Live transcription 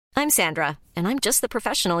I'm Sandra, and I'm just the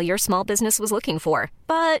professional your small business was looking for.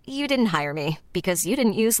 But you didn't hire me because you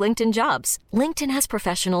didn't use LinkedIn Jobs. LinkedIn has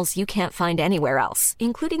professionals you can't find anywhere else,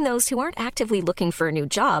 including those who aren't actively looking for a new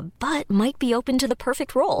job, but might be open to the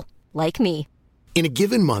perfect role, like me. In a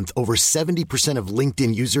given month, over 70% of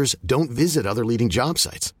LinkedIn users don't visit other leading job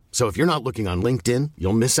sites. So if you're not looking on LinkedIn,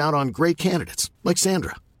 you'll miss out on great candidates like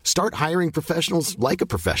Sandra. Start hiring professionals like a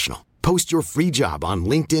professional. Post your free job on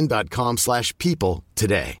linkedin.com/people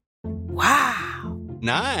today. Wow.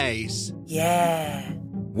 Nice. Yeah.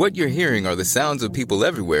 What you're hearing are the sounds of people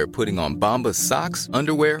everywhere putting on Bombas socks,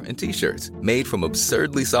 underwear, and T-shirts made from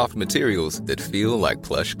absurdly soft materials that feel like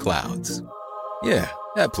plush clouds. Yeah,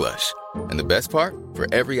 that plush. And the best part? For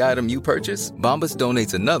every item you purchase, Bombas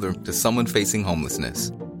donates another to someone facing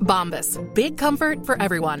homelessness. Bombas. Big comfort for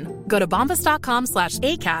everyone. Go to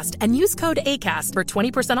bombas.com/ACAST and use code ACAST for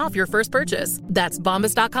 20% off your first purchase. That's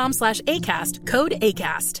bombas.com/ACAST. Code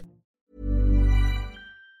ACAST.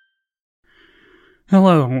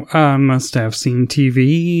 Hello, Must Have Seen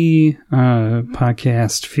TV,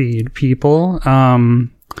 podcast feed people. Oh,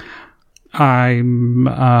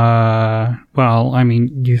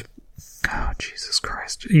 Jesus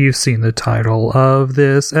Christ. You've seen the title of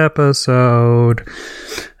this episode.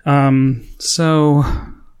 So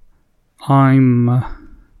I'm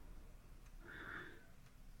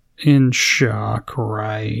in shock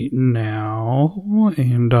right now,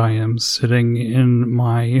 and I am sitting in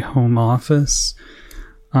my home office,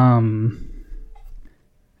 and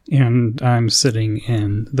I'm sitting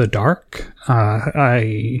in the dark.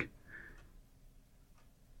 I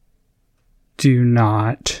do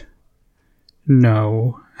not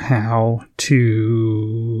know how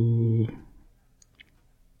to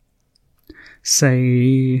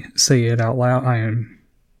say it out loud. I am,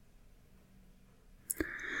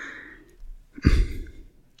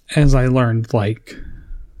 as I learned like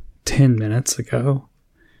 10 minutes ago,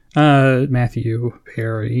 Matthew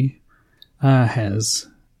Perry has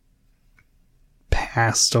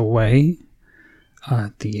passed away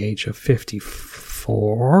at the age of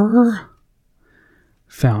 54.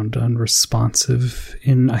 Found unresponsive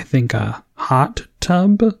in, I think, a hot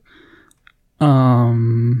tub.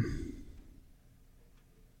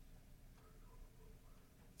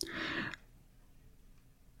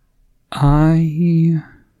 I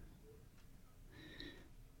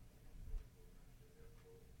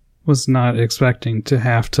was not expecting to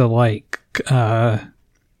have to,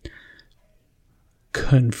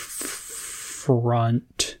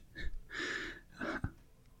 confront.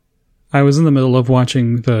 I was in the middle of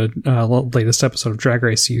watching the latest episode of Drag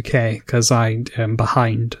Race UK because I am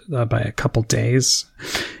behind by a couple days,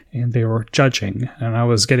 and they were judging, and I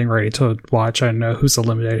was getting ready to watch. I know who's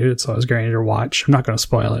eliminated, so I was getting ready to watch. I'm not going to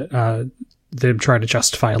spoil it. Them trying to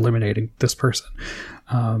justify eliminating this person.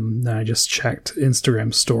 Then I just checked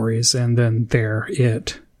Instagram stories, and then there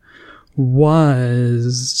it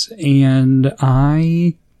was, and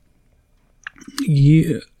I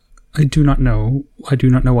do not know. I do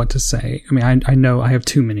not know what to say. I mean, I know I have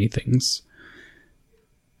too many things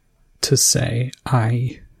to say.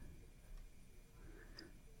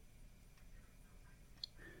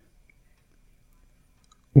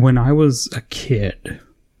 When I was a kid,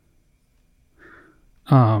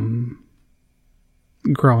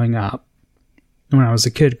 growing up, as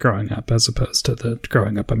opposed to the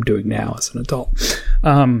growing up I'm doing now as an adult,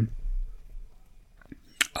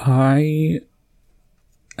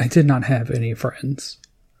 I did not have any friends.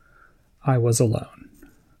 I was alone.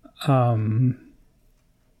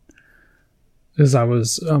 Because I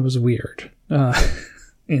was weird,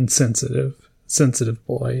 sensitive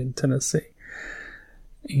boy in Tennessee.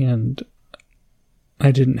 And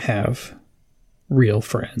I didn't have real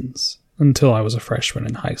friends until I was a freshman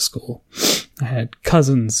in high school. I had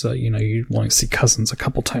cousins, you only see cousins a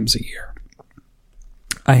couple times a year.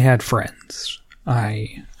 I had friends.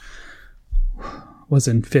 I was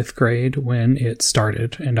in 5th grade when it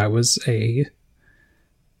started, and I was a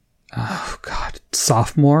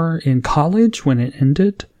sophomore in college when it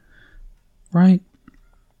ended, right?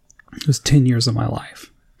 It was 10 years of my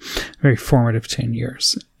life. Very formative 10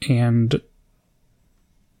 years. And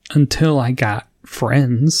until I got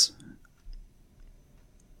friends,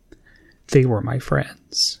 they were my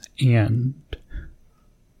friends. And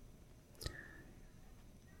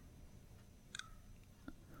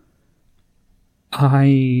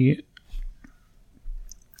I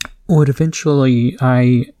would eventually,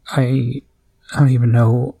 I don't even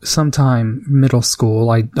know, sometime middle school,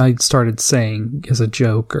 I started saying as a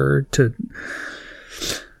joke or to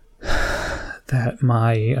that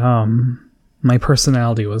my My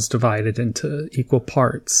personality was divided into equal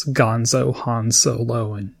parts, Gonzo, Han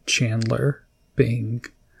Solo, and Chandler being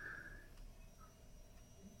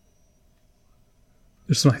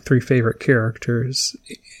just my 3 favorite characters.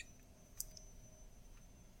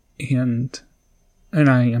 And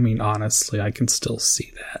I mean, honestly, I can still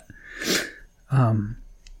see that.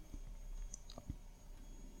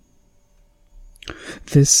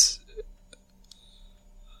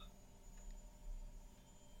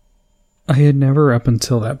 I had never, up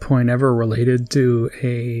until that point, ever related to,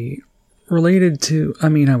 I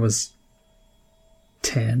mean, I was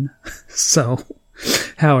 10, so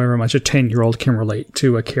however much a 10-year-old can relate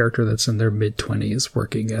to a character that's in their mid-20s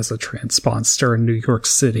working as a transponster in New York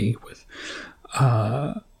City with,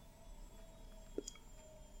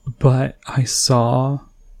 but I saw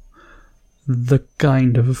the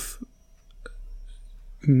kind of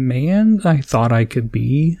man I thought I could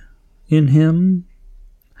be in him.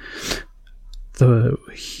 The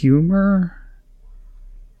humor,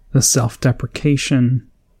 the self-deprecation,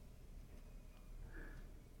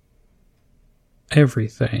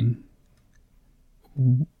 everything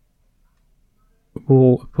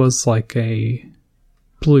was like a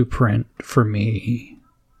blueprint for me.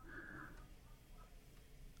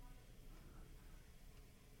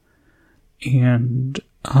 And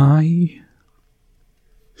I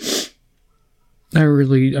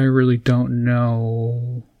really don't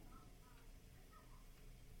know.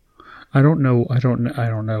 I don't know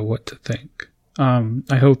what to think.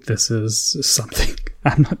 I hope this is something.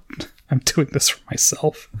 I'm doing this for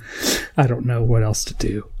myself. I don't know what else to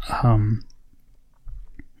do.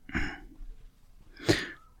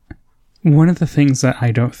 One of the things that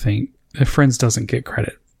I don't think Friends does not get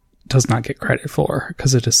credit for,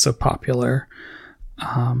 because it is so popular,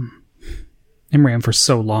 and ran for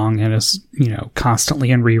so long and is,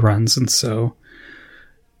 constantly in reruns, and so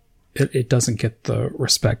it doesn't get the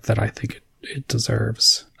respect that I think it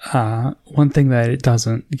deserves. One thing that it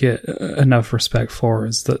doesn't get enough respect for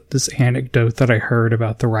is this anecdote that I heard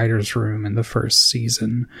about the writer's room in the first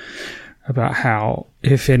season, about how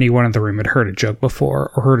if anyone in the room had heard a joke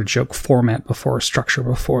before, or heard a joke format before, or structure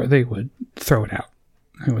before, they would throw it out.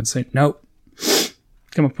 They would say, nope,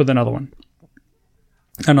 come up with another one.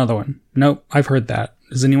 Another one. Nope, I've heard that.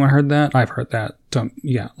 Has anyone heard that? I've heard that.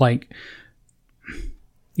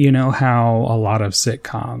 You know how a lot of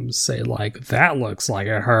sitcoms say, like, that looks like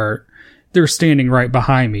it hurt. They're standing right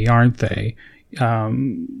behind me, aren't they?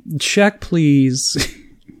 Check, please.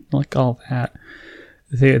 Like all that.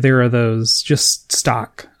 There are those just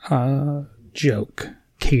stock joke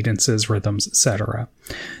cadences, rhythms, etc.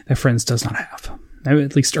 that Friends does not have.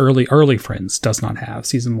 At least early Friends does not have.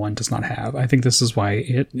 Season 1 does not have. I think this is why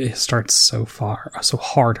it starts so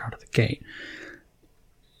hard out of the gate.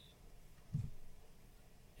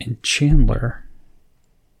 And Chandler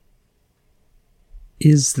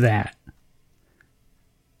is that.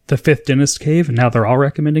 The fifth dentist cave, and now they're all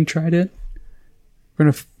recommending tried it. We're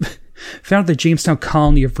going to found the Jamestown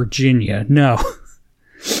colony of Virginia. No.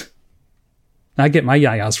 I get my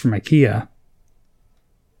yayas from IKEA.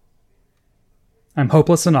 I'm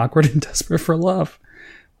hopeless and awkward and desperate for love.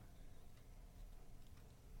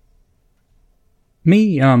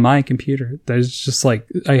 Me, on my computer, there's just like,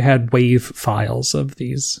 I had WAV files of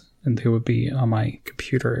these, and they would be on my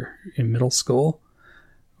computer in middle school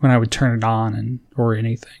when I would turn it on or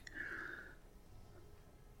anything.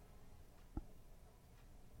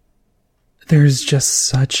 There's just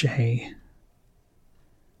such a...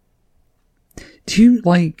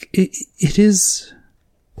 it is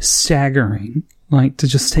staggering, like, to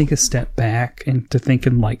just take a step back and to think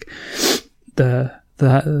in, like, the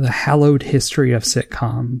hallowed history of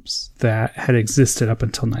sitcoms that had existed up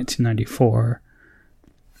until 1994.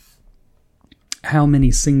 How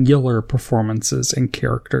many singular performances and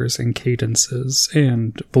characters and cadences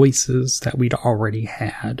and voices that we'd already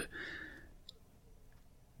had,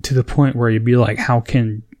 to the point where you'd be like, how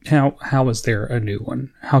is there a new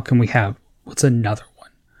one? How can we have, what's another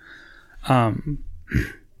one?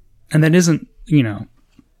 And that isn't,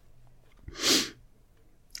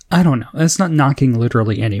 I don't know. That's not knocking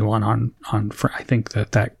literally anyone on. I think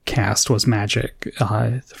that cast was magic,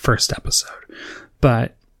 the first episode.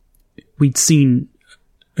 But we'd seen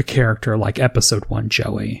a character like episode 1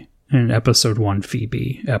 Joey, and episode 1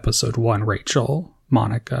 Phoebe, episode 1 Rachel,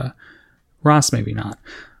 Monica, Ross maybe not.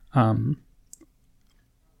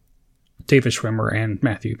 David Schwimmer and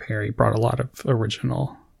Matthew Perry brought a lot of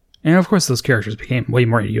original. And of course those characters became way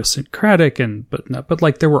more idiosyncratic, but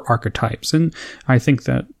like there were archetypes, and I think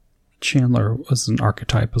that Chandler was an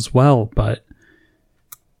archetype as well, but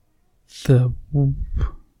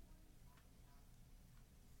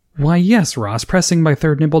Why, yes, Ross, pressing my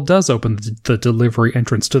third nibble does open the delivery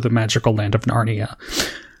entrance to the magical land of Narnia.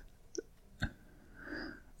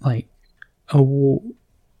 Like, oh,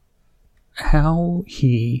 how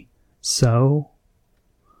he so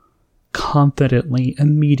confidently,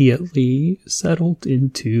 immediately settled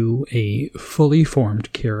into a fully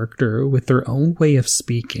formed character with their own way of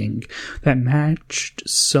speaking that matched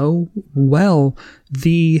so well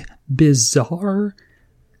the bizarre,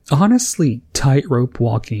 honestly tightrope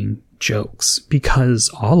walking jokes, because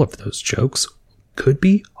all of those jokes could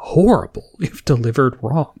be horrible if delivered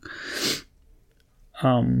wrong.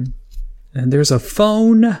 And there's a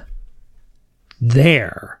phone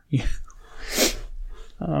there.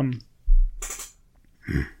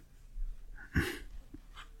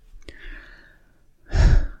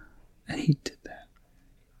 And he did that.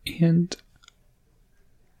 And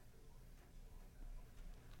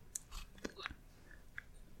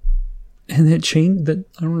it changed that,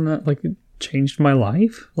 I don't know, like, it changed my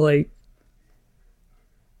life. Like,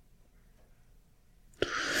 I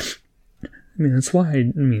mean, that's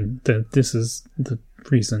why, this is the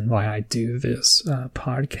reason why I do this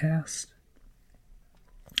podcast,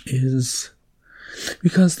 is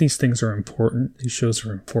because these things are important. These shows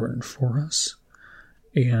are important for us.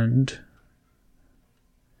 And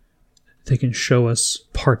they can show us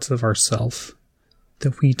parts of ourselves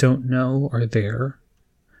that we don't know are there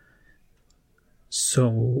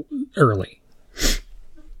so early.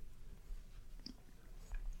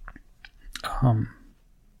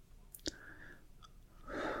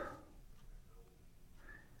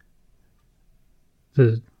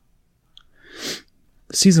 The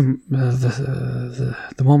season, the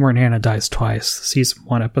one where Nana dies twice, season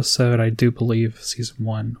 1 episode, I do believe, season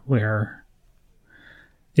 1, where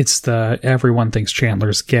it's the everyone thinks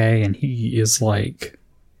Chandler's gay, and he is like,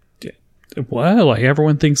 what? Like,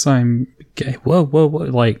 everyone thinks I'm gay. Whoa.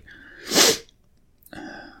 Like,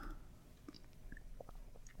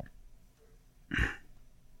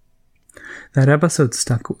 that episode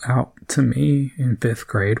stuck out to me in 5th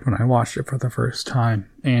grade when I watched it for the first time.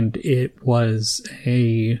 And it was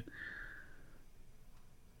the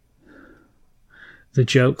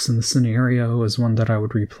jokes and the scenario was one that I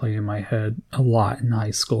would replay in my head a lot in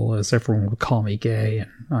high school, as everyone would call me gay, and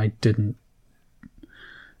I didn't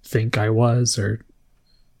think I was,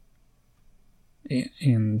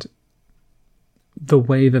 and the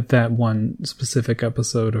way that one specific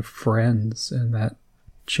episode of Friends and that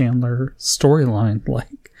Chandler storyline,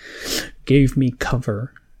 like, gave me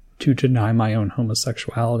cover to deny my own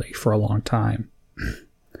homosexuality for a long time.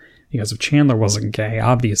 Because if Chandler wasn't gay,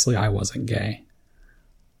 obviously I wasn't gay.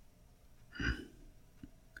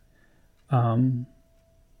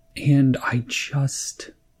 And I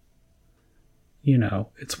just,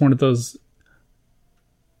 it's one of those,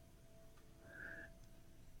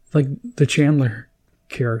 like, the Chandler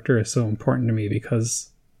character is so important to me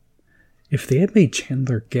because if they had made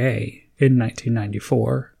Chandler gay in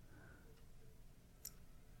 1994,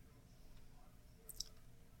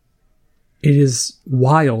 it is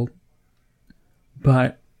wild,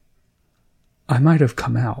 but I might have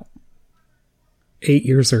come out 8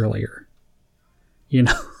 years earlier,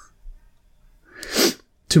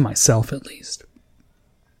 to myself at least.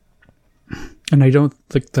 And I don't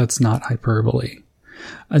think that's not hyperbole.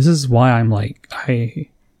 This is why I'm like, I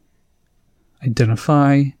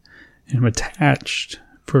identify and am attached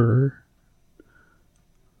for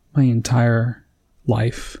my entire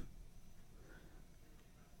life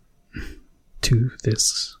to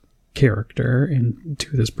this character and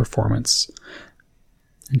to this performance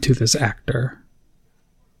and to this actor.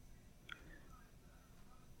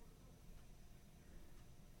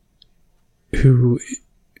 Who,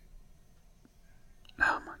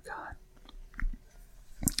 oh my god,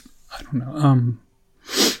 I don't know,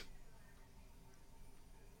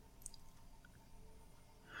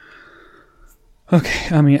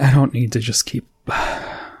 okay, I mean, I don't need to just keep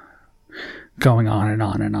going on and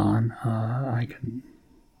on and on. I can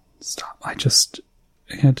stop. I just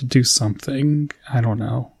had to do something. I don't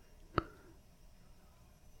know.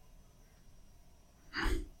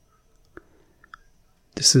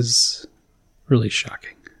 This is really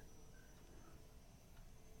shocking.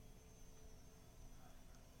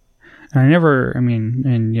 And I never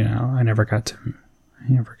got to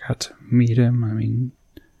meet him. I mean,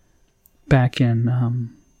 back in,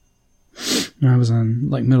 when I was in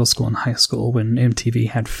like middle school and high school, when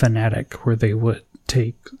MTV had Fanatic, where they would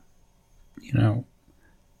take,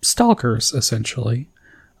 stalkers essentially,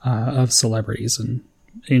 of celebrities and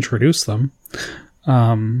introduce them.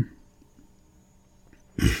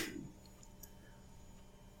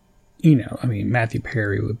 Matthew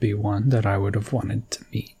Perry would be one that I would have wanted to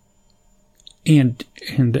meet. and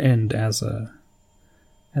as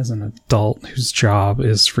an adult whose job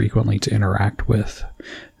is frequently to interact with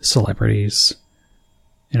celebrities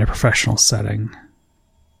in a professional setting,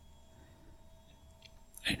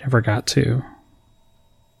 I never got to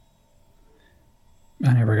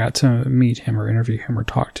meet him or interview him or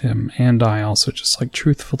talk to him, and I also just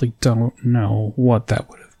truthfully don't know what that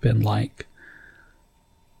would have been like.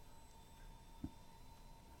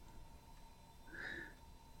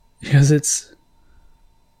 Because it's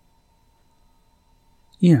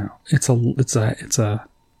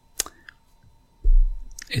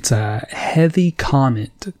a heavy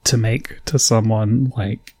comment to make to someone.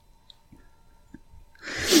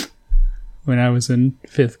 When I was in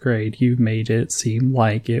 5th grade, you made it seem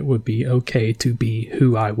like it would be okay to be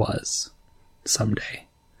who I was someday.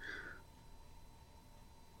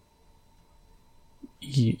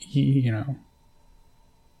 You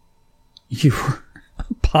were a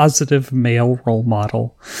positive male role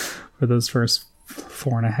model for those first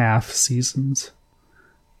 4.5 seasons.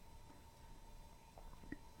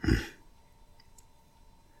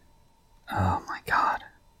 Oh my God.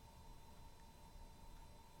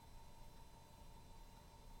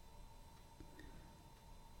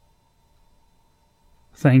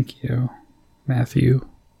 Thank you, Matthew.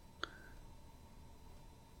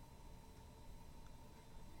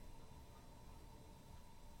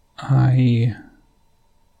 I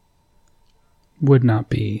would not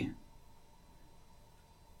be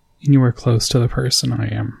anywhere close to the person I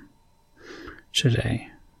am today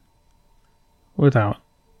without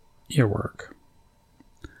your work.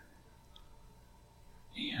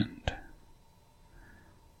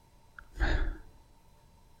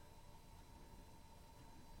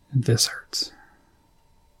 And this hurts.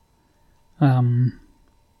 Yeah.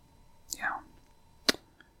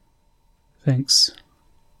 Thanks.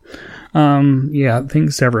 Yeah,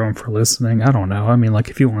 thanks to everyone for listening. I don't know. I mean,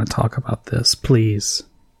 if you want to talk about this, please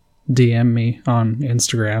DM me on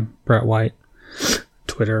Instagram, Brett White,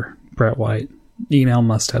 Twitter, Brett White, email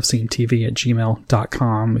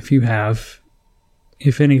musthaveseentv@gmail.com.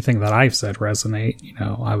 If anything that I've said resonate,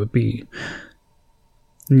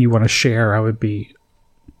 and you want to share, I would be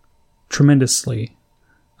tremendously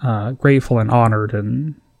grateful and honored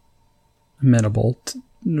and amenable,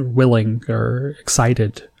 willing or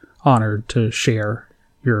excited, honored to share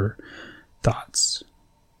your thoughts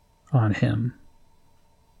on him.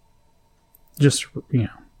 Just,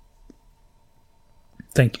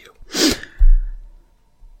 thank you.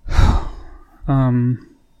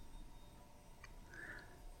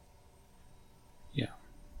 Yeah.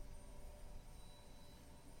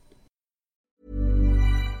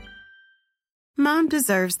 Mom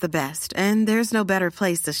deserves the best, and there's no better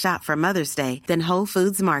place to shop for Mother's Day than Whole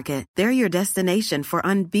Foods Market. They're your destination for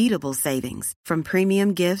unbeatable savings, from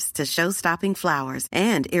premium gifts to show-stopping flowers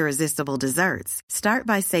and irresistible desserts. Start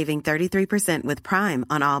by saving 33% with Prime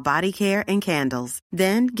on all body care and candles.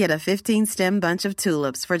 Then get a 15-stem bunch of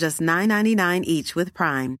tulips for just $9.99 each with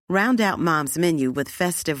Prime. Round out Mom's menu with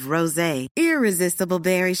festive rosé, irresistible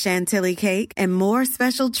berry chantilly cake, and more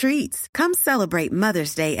special treats. Come celebrate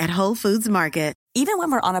Mother's Day at Whole Foods Market. Even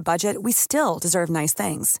when we're on a budget, we still deserve nice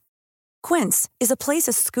things. Quince is a place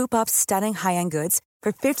to scoop up stunning high-end goods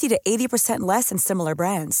for 50 to 80% less than similar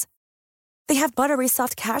brands. They have buttery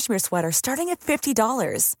soft cashmere sweaters starting at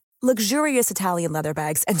 $50, luxurious Italian leather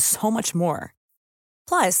bags, and so much more.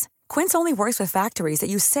 Plus, Quince only works with factories that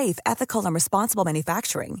use safe, ethical, and responsible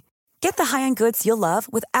manufacturing. Get the high-end goods you'll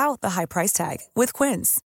love without the high price tag with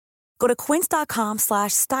Quince. Go to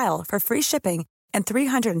quince.com/style for free shipping and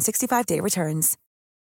 365-day returns.